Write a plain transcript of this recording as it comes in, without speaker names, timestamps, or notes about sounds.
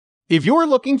If you're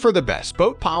looking for the best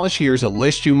boat polish, here's a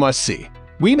list you must see.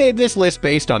 We made this list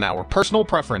based on our personal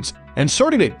preference and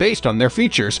sorted it based on their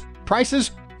features,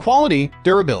 prices, quality,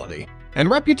 durability, and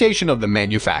reputation of the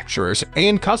manufacturers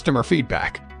and customer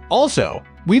feedback. Also,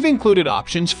 we've included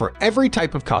options for every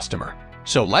type of customer.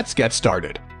 So let's get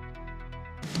started.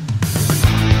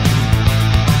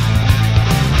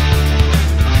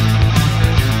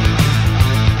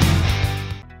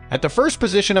 At the first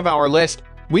position of our list,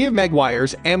 we have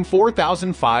MEGUIAR'S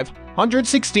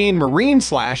M4516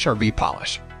 Marine/RV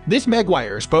Polish. This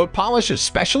MEGUIAR'S boat polish is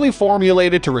specially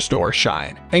formulated to restore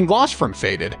shine and gloss from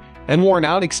faded and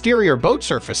worn-out exterior boat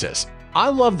surfaces. I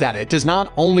love that it does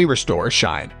not only restore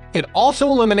shine, it also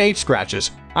eliminates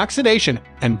scratches, oxidation,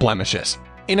 and blemishes.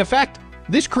 In effect,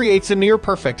 this creates a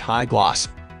near-perfect high gloss,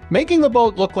 making the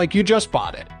boat look like you just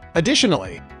bought it.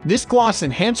 Additionally, this gloss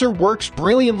enhancer works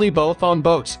brilliantly both on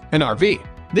boats and RV.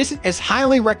 This is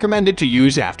highly recommended to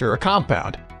use after a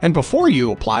compound and before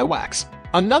you apply wax.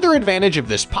 Another advantage of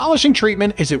this polishing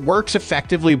treatment is it works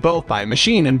effectively both by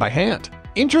machine and by hand.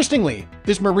 Interestingly,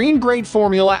 this marine-grade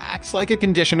formula acts like a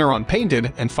conditioner on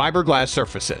painted and fiberglass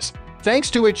surfaces. Thanks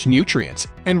to its nutrients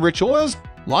and rich oils,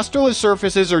 lusterless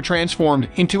surfaces are transformed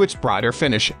into its brighter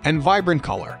finish and vibrant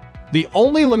color. The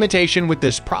only limitation with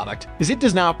this product is it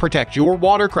does not protect your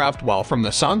watercraft well from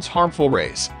the sun's harmful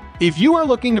rays. If you are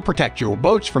looking to protect your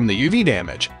boats from the UV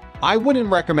damage, I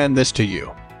wouldn't recommend this to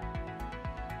you.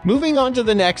 Moving on to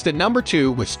the next at number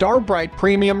 2 with Brite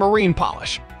Premium Marine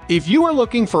Polish. If you are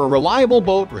looking for a reliable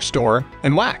boat restore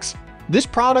and wax, this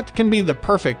product can be the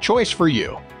perfect choice for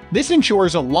you. This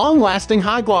ensures a long-lasting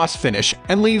high-gloss finish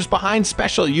and leaves behind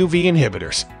special UV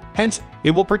inhibitors. Hence,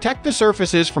 it will protect the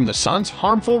surfaces from the sun's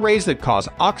harmful rays that cause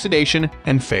oxidation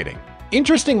and fading.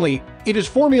 Interestingly, it is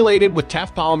formulated with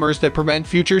tough polymers that prevent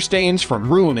future stains from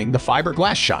ruining the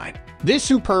fiberglass shine. This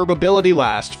superb ability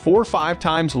lasts 4 or 5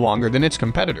 times longer than its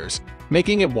competitors,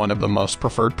 making it one of the most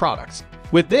preferred products.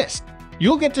 With this,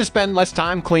 you'll get to spend less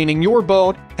time cleaning your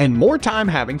boat and more time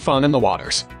having fun in the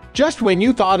waters. Just when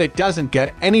you thought it doesn't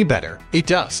get any better, it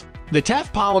does. The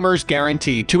tough polymers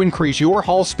guarantee to increase your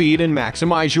hull speed and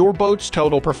maximize your boat's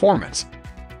total performance.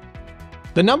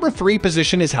 The number 3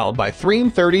 position is held by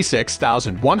Threme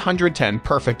 36110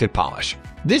 Perfected Polish.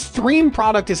 This Threme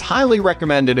product is highly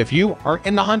recommended if you are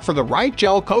in the hunt for the right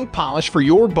gel coat polish for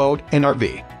your boat and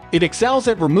RV. It excels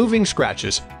at removing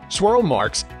scratches, swirl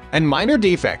marks, and minor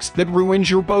defects that ruins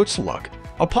your boat's look.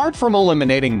 Apart from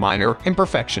eliminating minor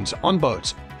imperfections on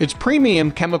boats, its premium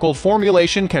chemical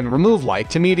formulation can remove light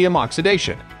to medium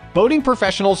oxidation. Boating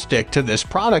professionals stick to this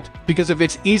product because of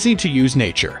its easy-to-use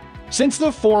nature. Since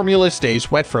the formula stays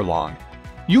wet for long,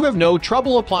 you have no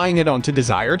trouble applying it onto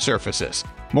desired surfaces.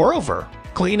 Moreover,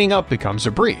 cleaning up becomes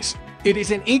a breeze. It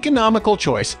is an economical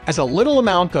choice as a little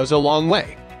amount goes a long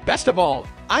way. Best of all,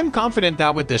 I'm confident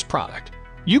that with this product,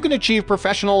 you can achieve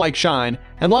professional-like shine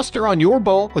and luster on your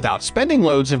boat without spending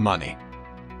loads of money.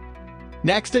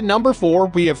 Next at number 4,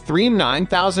 we have Threme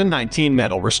 9019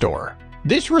 Metal Restorer.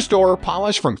 This restorer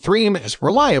polish from Threme is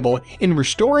reliable in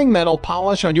restoring metal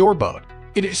polish on your boat.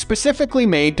 It is specifically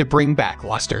made to bring back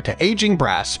luster to aging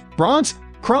brass, bronze,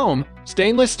 chrome,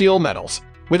 stainless steel metals.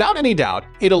 Without any doubt,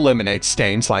 it eliminates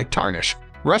stains like tarnish,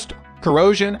 rust,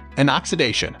 corrosion, and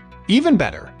oxidation. Even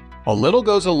better, a little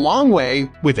goes a long way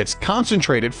with its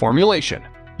concentrated formulation.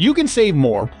 You can save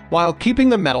more while keeping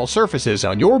the metal surfaces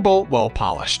on your boat well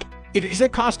polished. It is a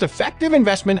cost-effective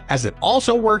investment as it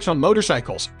also works on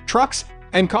motorcycles, trucks,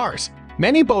 and cars.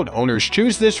 Many boat owners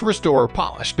choose this restorer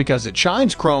polish because it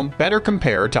shines chrome better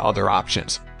compared to other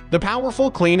options. The powerful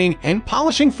cleaning and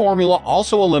polishing formula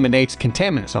also eliminates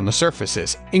contaminants on the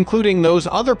surfaces, including those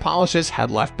other polishes had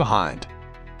left behind.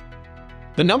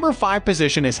 The number 5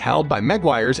 position is held by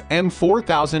MEGUIAR'S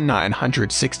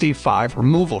M4965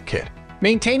 Removal Kit.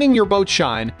 Maintaining your boat's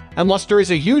shine and luster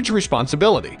is a huge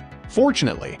responsibility.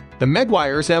 Fortunately, the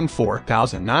MEGUIAR'S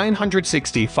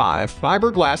M4965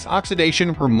 Fiberglass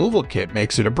Oxidation Removal Kit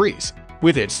makes it a breeze.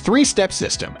 With its 3-step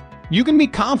system, you can be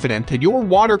confident that your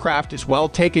watercraft is well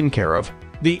taken care of.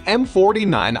 The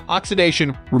M49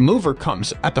 Oxidation Remover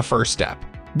comes at the first step.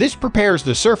 This prepares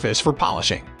the surface for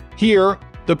polishing. Here,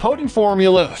 the potent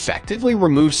formula effectively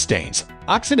removes stains,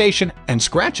 oxidation, and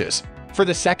scratches. For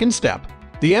the second step,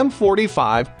 the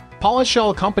M45 polish shall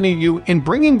accompany you in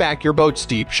bringing back your boat's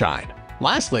deep shine.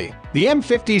 Lastly, the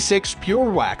M56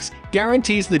 Pure Wax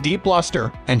guarantees the deep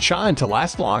luster and shine to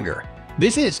last longer.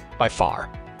 This is, by far,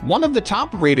 one of the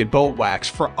top-rated boat wax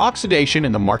for oxidation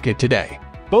in the market today.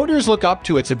 Boaters look up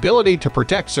to its ability to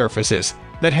protect surfaces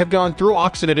that have gone through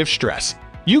oxidative stress.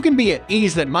 You can be at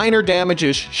ease that minor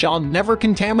damages shall never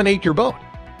contaminate your boat.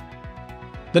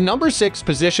 The number 6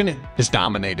 position is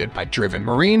dominated by driven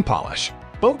marine polish.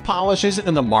 Boat polishes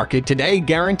in the market today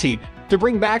guaranteed to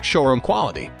bring back showroom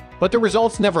quality, but the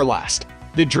results never last.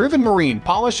 The driven marine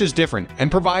polish is different and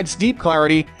provides deep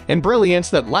clarity and brilliance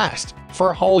that lasts for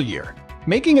a whole year,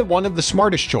 making it one of the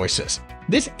smartest choices.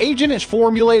 This agent is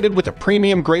formulated with a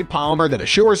premium-grade polymer that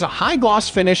assures a high-gloss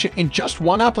finish in just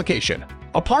one application.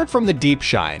 Apart from the deep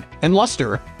shine and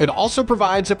luster, it also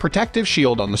provides a protective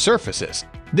shield on the surfaces.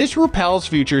 This repels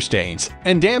future stains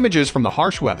and damages from the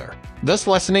harsh weather, thus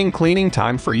lessening cleaning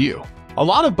time for you. A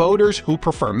lot of boaters who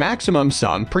prefer maximum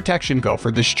sun protection go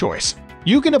for this choice.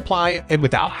 You can apply it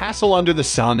without hassle under the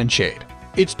sun and shade.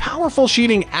 Its powerful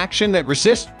sheeting action that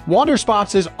resists water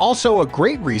spots is also a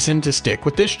great reason to stick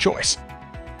with this choice.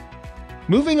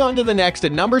 Moving on to the next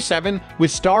at number 7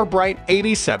 with Brite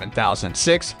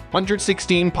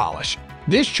 87616 polish.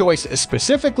 This choice is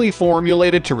specifically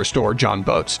formulated to restore John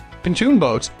boats, pontoon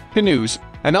boats, canoes,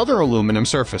 and other aluminum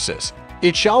surfaces.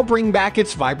 It shall bring back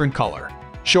its vibrant color,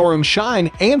 showroom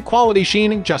shine, and quality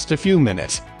sheen in just a few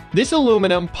minutes. This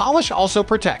aluminum polish also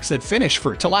protects that finish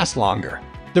for it to last longer.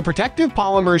 The protective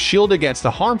polymers shield against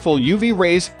the harmful UV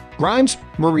rays, grimes,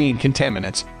 marine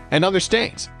contaminants, and other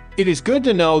stains. It is good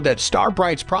to know that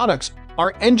Brite's products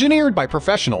are engineered by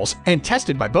professionals and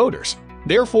tested by boaters.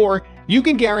 Therefore, you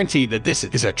can guarantee that this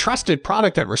is a trusted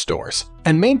product that restores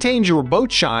and maintains your boat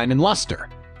shine and luster.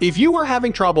 If you are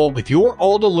having trouble with your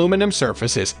old aluminum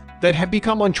surfaces that have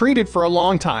become untreated for a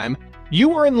long time,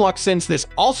 you are in luck since this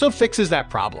also fixes that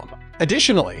problem.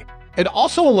 Additionally, it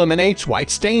also eliminates white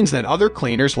stains that other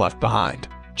cleaners left behind.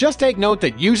 Just take note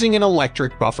that using an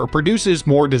electric buffer produces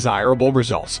more desirable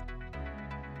results.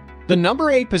 The number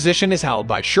 8 position is held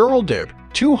by Shurhold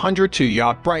 202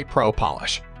 Yacht Brite Pro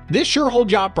Polish. This Shurhold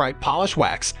Yacht Brite polish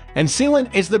wax and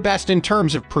sealant is the best in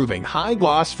terms of proving high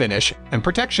gloss finish and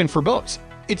protection for boats.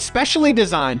 It's specially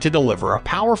designed to deliver a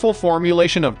powerful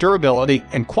formulation of durability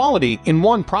and quality in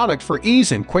one product for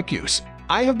ease and quick use.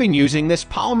 I have been using this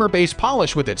polymer-based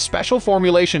polish with its special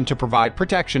formulation to provide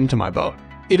protection to my boat.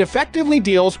 It effectively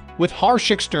deals with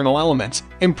harsh external elements,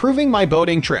 improving my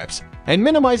boating trips and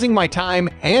minimizing my time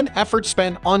and effort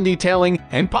spent on detailing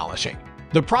and polishing.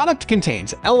 The product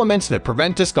contains elements that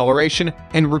prevent discoloration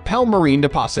and repel marine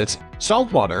deposits,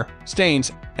 saltwater,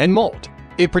 stains, and mold.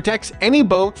 It protects any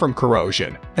boat from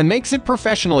corrosion and makes it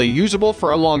professionally usable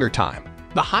for a longer time.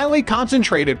 The highly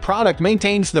concentrated product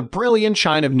maintains the brilliant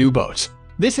shine of new boats.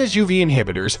 This has UV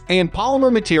inhibitors and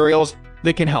polymer materials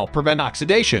that can help prevent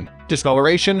oxidation,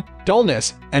 discoloration,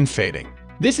 dullness, and fading.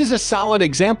 This is a solid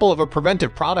example of a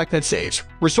preventive product that saves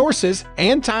resources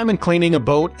and time in cleaning a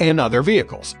boat and other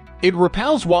vehicles. It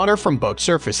repels water from boat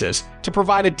surfaces to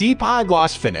provide a deep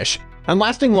high-gloss finish and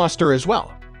lasting luster as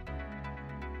well.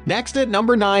 Next at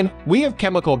number 9, we have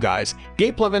Chemical Guy's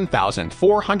GAPE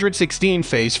 11416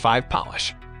 Phase 5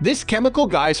 Polish. This Chemical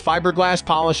Guy's fiberglass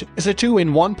polish is a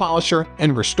 2-in-1 polisher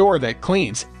and restore that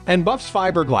cleans and buffs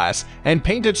fiberglass and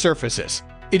painted surfaces.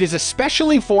 It is a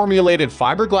specially formulated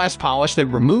fiberglass polish that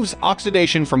removes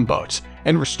oxidation from boats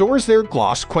and restores their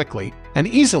gloss quickly and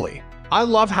easily. I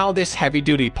love how this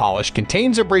heavy-duty polish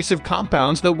contains abrasive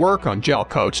compounds that work on gel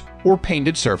coats or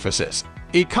painted surfaces.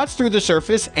 It cuts through the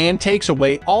surface and takes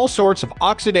away all sorts of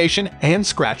oxidation and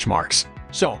scratch marks.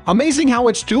 So, amazing how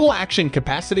its dual action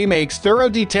capacity makes thorough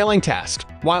detailing tasks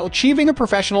while achieving a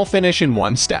professional finish in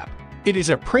one step. It is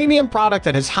a premium product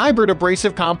that has hybrid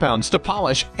abrasive compounds to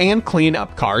polish and clean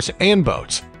up cars and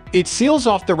boats. It seals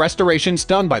off the restorations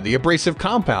done by the abrasive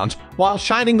compounds while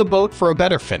shining the boat for a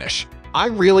better finish. I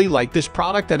really like this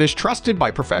product that is trusted by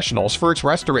professionals for its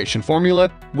restoration formula,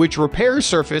 which repairs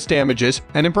surface damages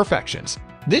and imperfections.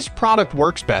 This product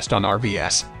works best on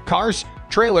RVs, cars,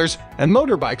 trailers, and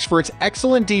motorbikes for its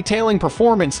excellent detailing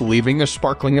performance, leaving a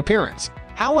sparkling appearance.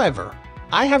 However,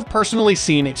 I have personally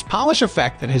seen its polish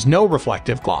effect that has no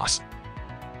reflective gloss.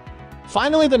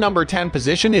 Finally, the number 10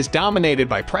 position is dominated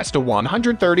by Presta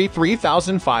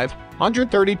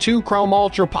 133532 Chroma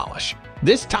Ultra Polish.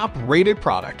 This top-rated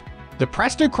product, the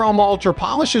Presta Chroma Ultra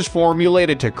Polish, is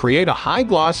formulated to create a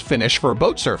high-gloss finish for a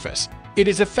boat surface. It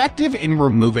is effective in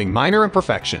removing minor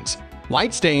imperfections,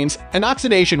 light stains, and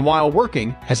oxidation while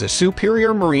working as a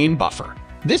superior marine buffer.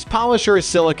 This polisher is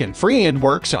silicone-free and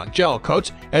works on gel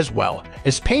coats as well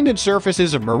as painted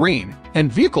surfaces of marine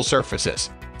and vehicle surfaces.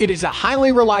 It is a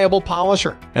highly reliable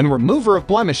polisher and remover of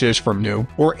blemishes from new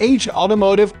or aged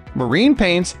automotive, marine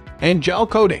paints, and gel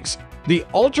coatings. The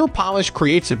Ultra Polish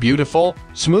creates a beautiful,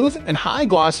 smooth, and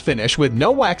high-gloss finish with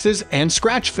no waxes and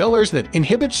scratch fillers that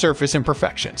inhibit surface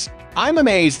imperfections. I'm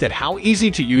amazed at how easy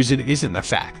to use it is, and the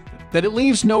fact that it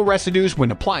leaves no residues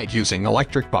when applied using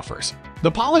electric buffers.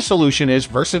 The polish solution is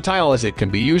versatile as it can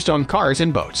be used on cars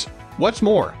and boats. What's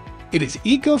more, it is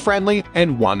eco-friendly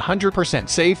and 100%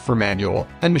 safe for manual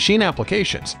and machine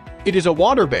applications. It is a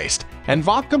water-based and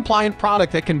VOC-compliant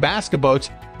product that can mask a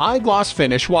boat's eye-gloss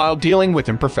finish while dealing with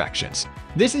imperfections.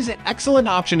 This is an excellent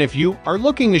option if you are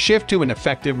looking to shift to an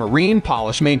effective marine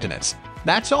polish maintenance.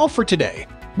 That's all for today.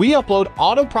 We upload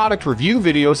auto product review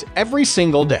videos every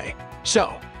single day.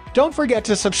 So, don't forget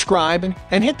to subscribe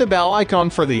and hit the bell icon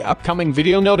for the upcoming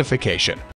video notification.